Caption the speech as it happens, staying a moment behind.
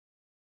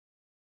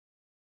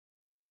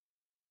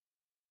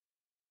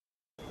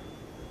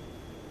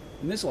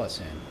In this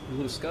lesson, we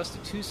will discuss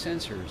the two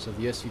sensors of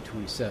the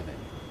Su-27,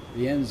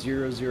 the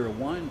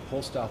N001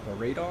 Pulse Doppler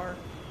radar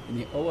and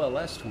the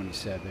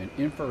OLS-27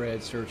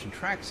 Infrared Search and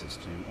Track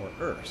System, or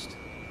IRST.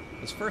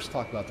 Let's first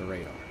talk about the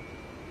radar.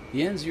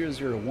 The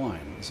N001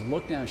 is a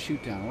look-down,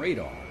 shoot-down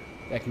radar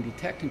that can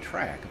detect and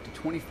track up to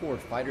 24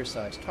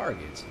 fighter-sized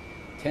targets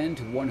 10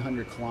 to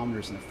 100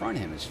 kilometers in the front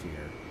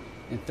hemisphere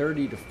and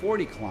 30 to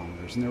 40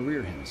 kilometers in the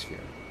rear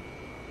hemisphere.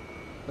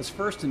 Let's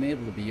first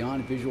enable the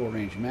Beyond Visual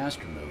Range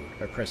Master mode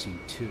by pressing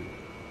 2.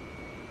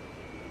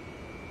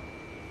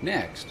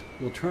 Next,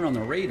 we'll turn on the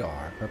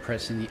radar by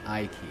pressing the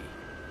I key.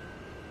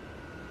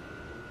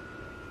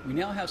 We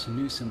now have some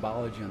new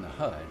symbology on the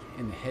HUD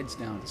in the Heads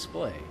Down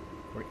display,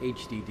 or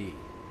HDD.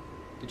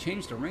 To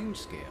change the range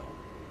scale,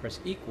 press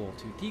equal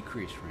to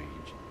decrease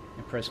range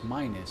and press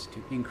minus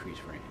to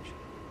increase range.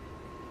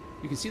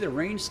 You can see the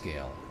range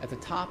scale at the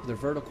top of the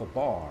vertical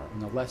bar on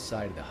the left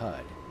side of the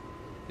HUD.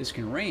 This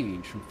can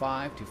range from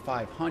 5 to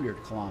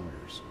 500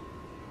 kilometers.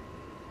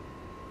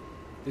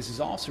 This is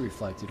also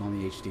reflected on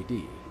the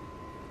HDD.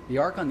 The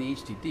arc on the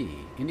HDD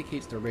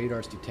indicates the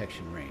radar's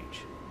detection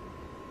range.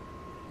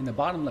 In the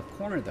bottom left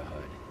corner of the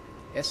HUD,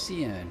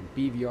 SCN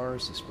BVR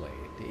is displayed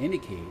to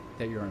indicate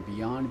that you're on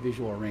Beyond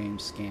Visual Range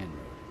scan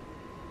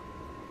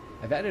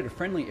mode. I've added a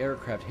friendly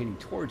aircraft heading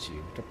towards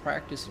you to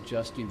practice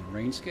adjusting the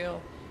range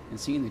scale and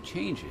seeing the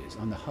changes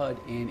on the HUD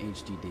and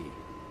HDD.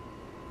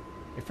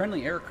 A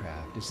friendly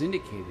aircraft is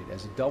indicated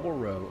as a double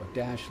row of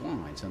dashed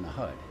lines on the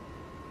HUD.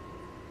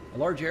 A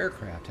large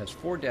aircraft has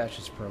 4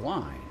 dashes per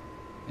line,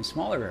 and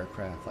smaller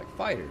aircraft like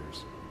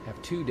fighters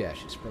have 2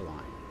 dashes per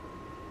line.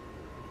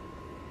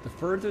 The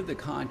further the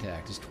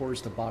contact is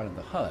towards the bottom of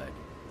the HUD,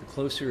 the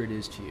closer it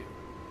is to you.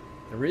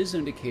 There is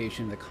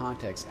indication of the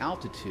contact's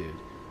altitude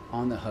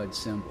on the HUD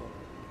symbol.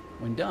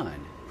 When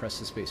done, press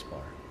the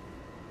spacebar.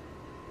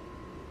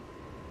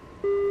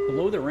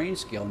 Below the range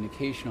scale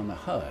indication on the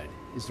HUD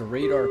is the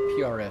radar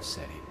PRF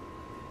setting.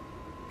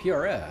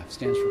 PRF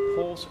stands for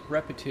Pulse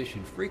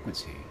Repetition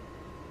Frequency.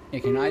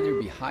 It can either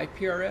be high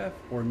PRF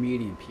or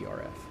medium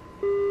PRF.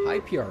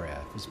 High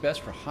PRF is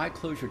best for high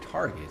closure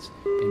targets,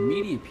 and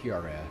medium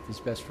PRF is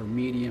best for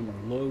medium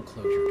or low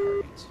closure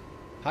targets.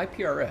 High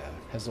PRF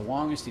has the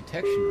longest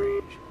detection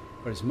range,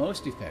 but is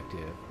most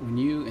effective when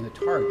you and the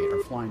target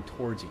are flying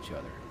towards each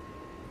other.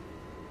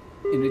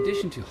 In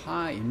addition to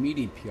high and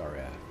medium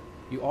PRF,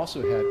 you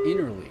also have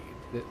interleaved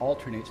that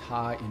alternates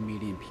high and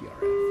medium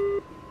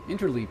PRF.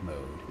 Interleave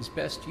mode is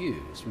best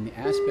used when the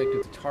aspect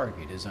of the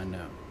target is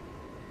unknown.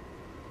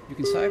 You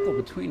can cycle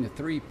between the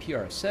 3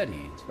 PRF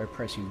settings by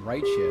pressing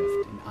right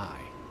shift and I.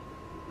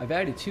 I've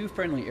added 2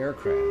 friendly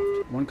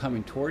aircraft, one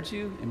coming towards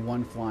you and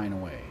one flying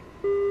away.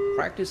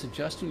 Practice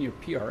adjusting your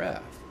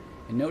PRF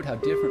and note how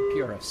different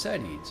PRF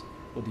settings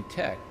will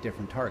detect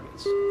different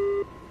targets.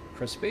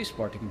 Press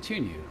spacebar to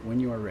continue when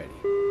you are ready.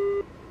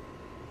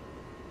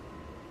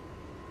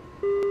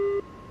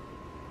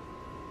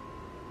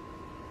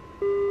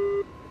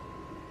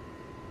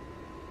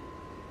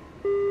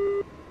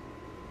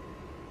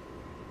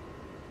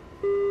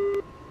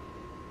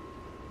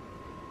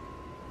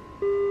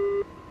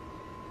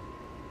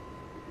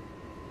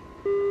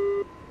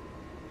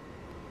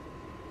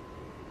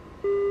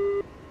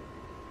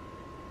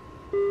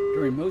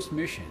 During most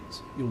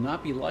missions, you will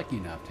not be lucky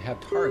enough to have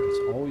targets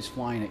always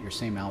flying at your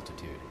same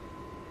altitude.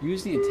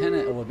 Use the antenna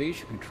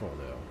elevation control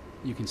though.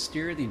 You can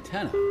steer the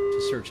antenna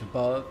to search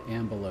above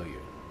and below you.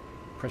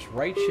 Press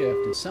right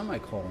shift and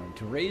semicolon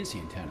to raise the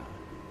antenna,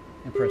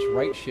 and press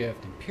right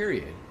shift and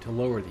period to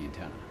lower the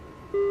antenna.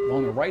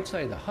 Along the right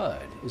side of the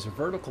HUD is a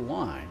vertical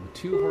line with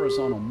 2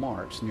 horizontal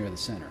marks near the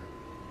center.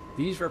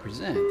 These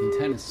represent the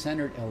antenna's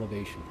centered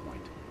elevation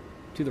point.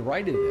 To the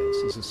right of this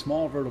is a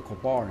small vertical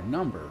bar and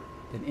number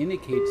that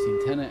indicates the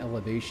antenna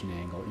elevation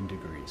angle in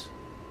degrees.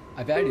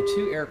 I've added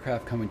 2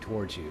 aircraft coming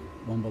towards you,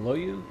 one below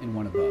you and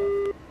one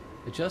above.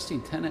 Adjust the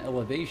antenna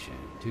elevation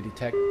to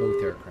detect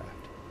both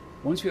aircraft.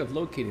 Once you have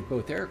located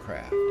both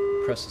aircraft,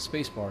 press the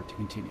spacebar to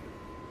continue.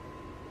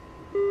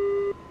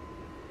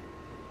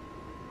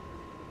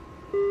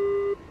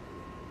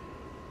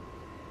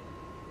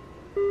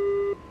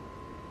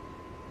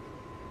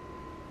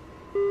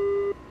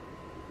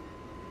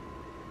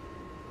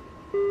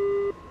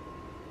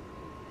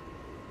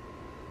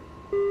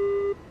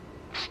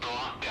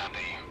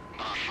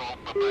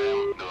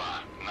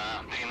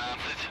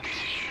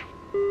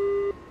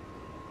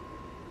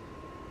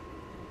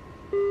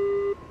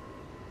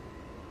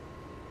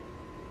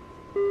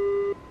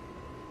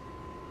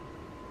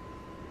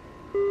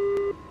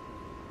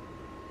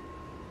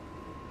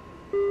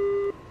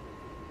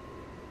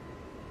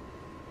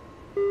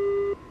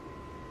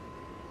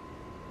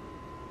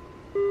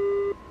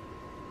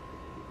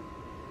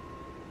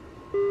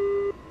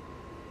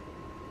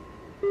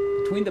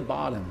 Between the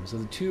bottoms of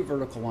the 2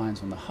 vertical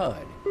lines on the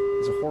HUD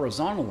is a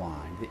horizontal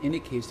line that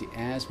indicates the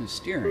azimuth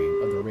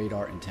steering of the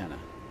radar antenna.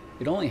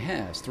 It only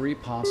has 3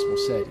 possible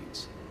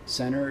settings: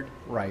 centered,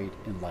 right,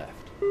 and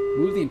left.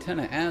 Move the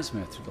antenna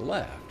azimuth to the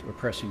left by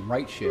pressing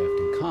right shift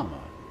and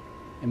comma,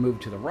 and move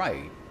to the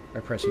right by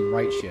pressing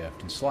right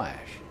shift and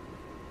slash.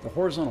 The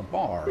horizontal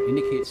bar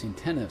indicates the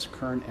antenna's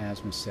current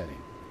azimuth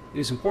setting. It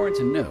is important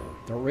to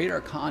note that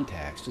radar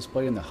contacts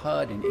displayed on the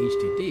HUD and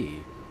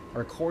HDD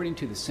are according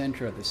to the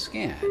center of the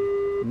scan,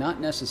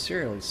 not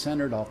necessarily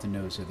centered off the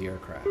nose of the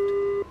aircraft.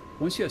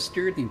 Once you have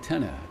steered the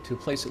antenna to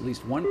place at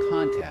least one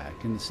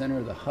contact in the center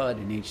of the HUD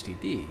and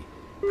HDD,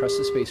 press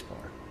the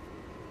spacebar.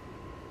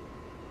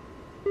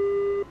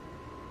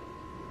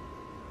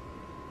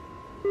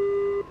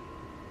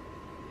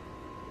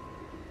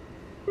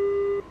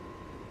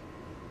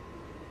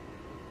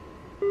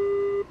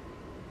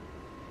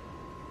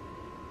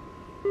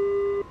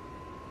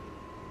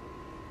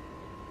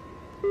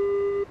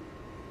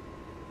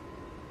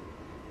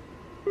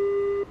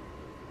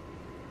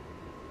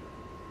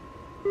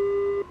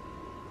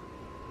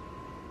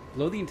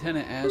 Below the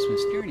antenna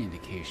azimuth steering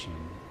indication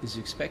is the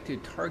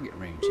expected target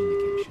range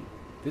indication.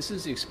 This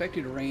is the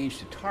expected range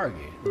to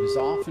target that is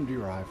often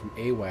derived from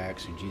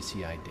AWACS and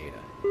GCI data.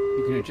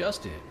 You can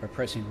adjust it by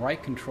pressing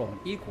right control and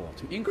equal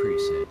to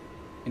increase it,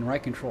 and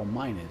right control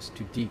minus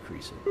to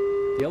decrease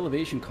it. The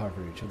elevation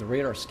coverage of the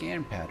radar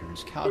scan pattern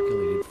is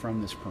calculated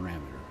from this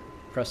parameter.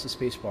 Press the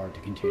spacebar to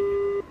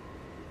continue.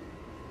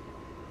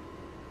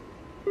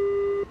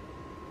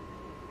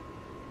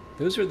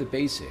 Those are the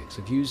basics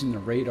of using the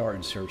radar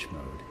in search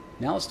mode.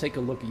 Now let's take a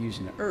look at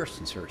using the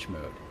IRST in search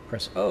mode.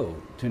 Press O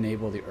to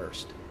enable the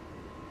IRST.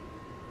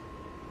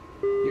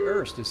 The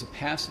IRST is a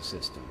passive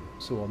system,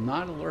 so it will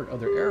not alert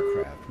other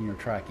aircraft when you're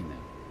tracking them.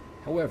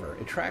 However,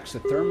 it tracks the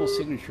thermal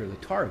signature of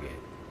the target,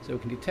 so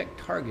it can detect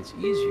targets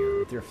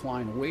easier if they're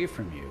flying away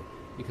from you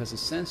because the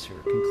sensor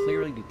can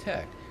clearly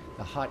detect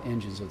the hot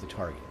engines of the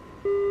target.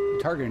 The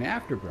target and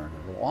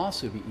afterburner will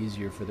also be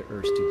easier for the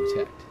IRST to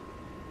detect.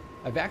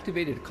 I've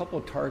activated a couple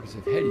of targets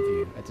ahead of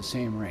you at the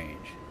same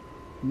range.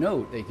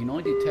 Note that you can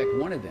only detect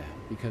one of them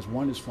because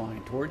one is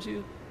flying towards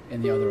you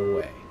and the other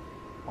away.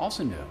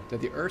 Also note that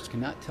the IRST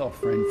cannot tell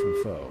friend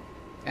from foe.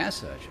 As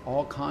such,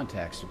 all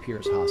contacts appear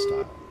as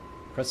hostile.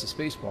 Press the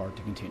spacebar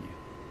to continue.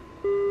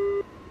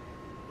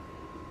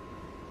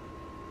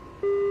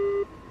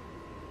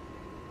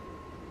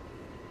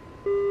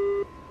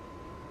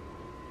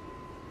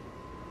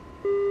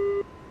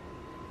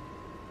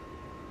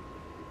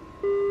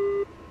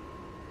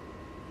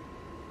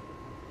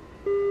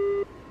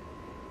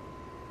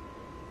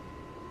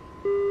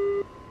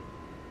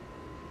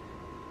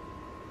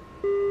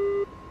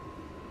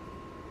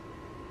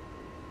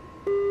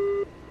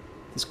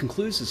 This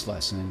concludes this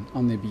lesson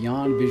on the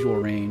Beyond Visual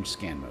Range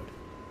scan mode.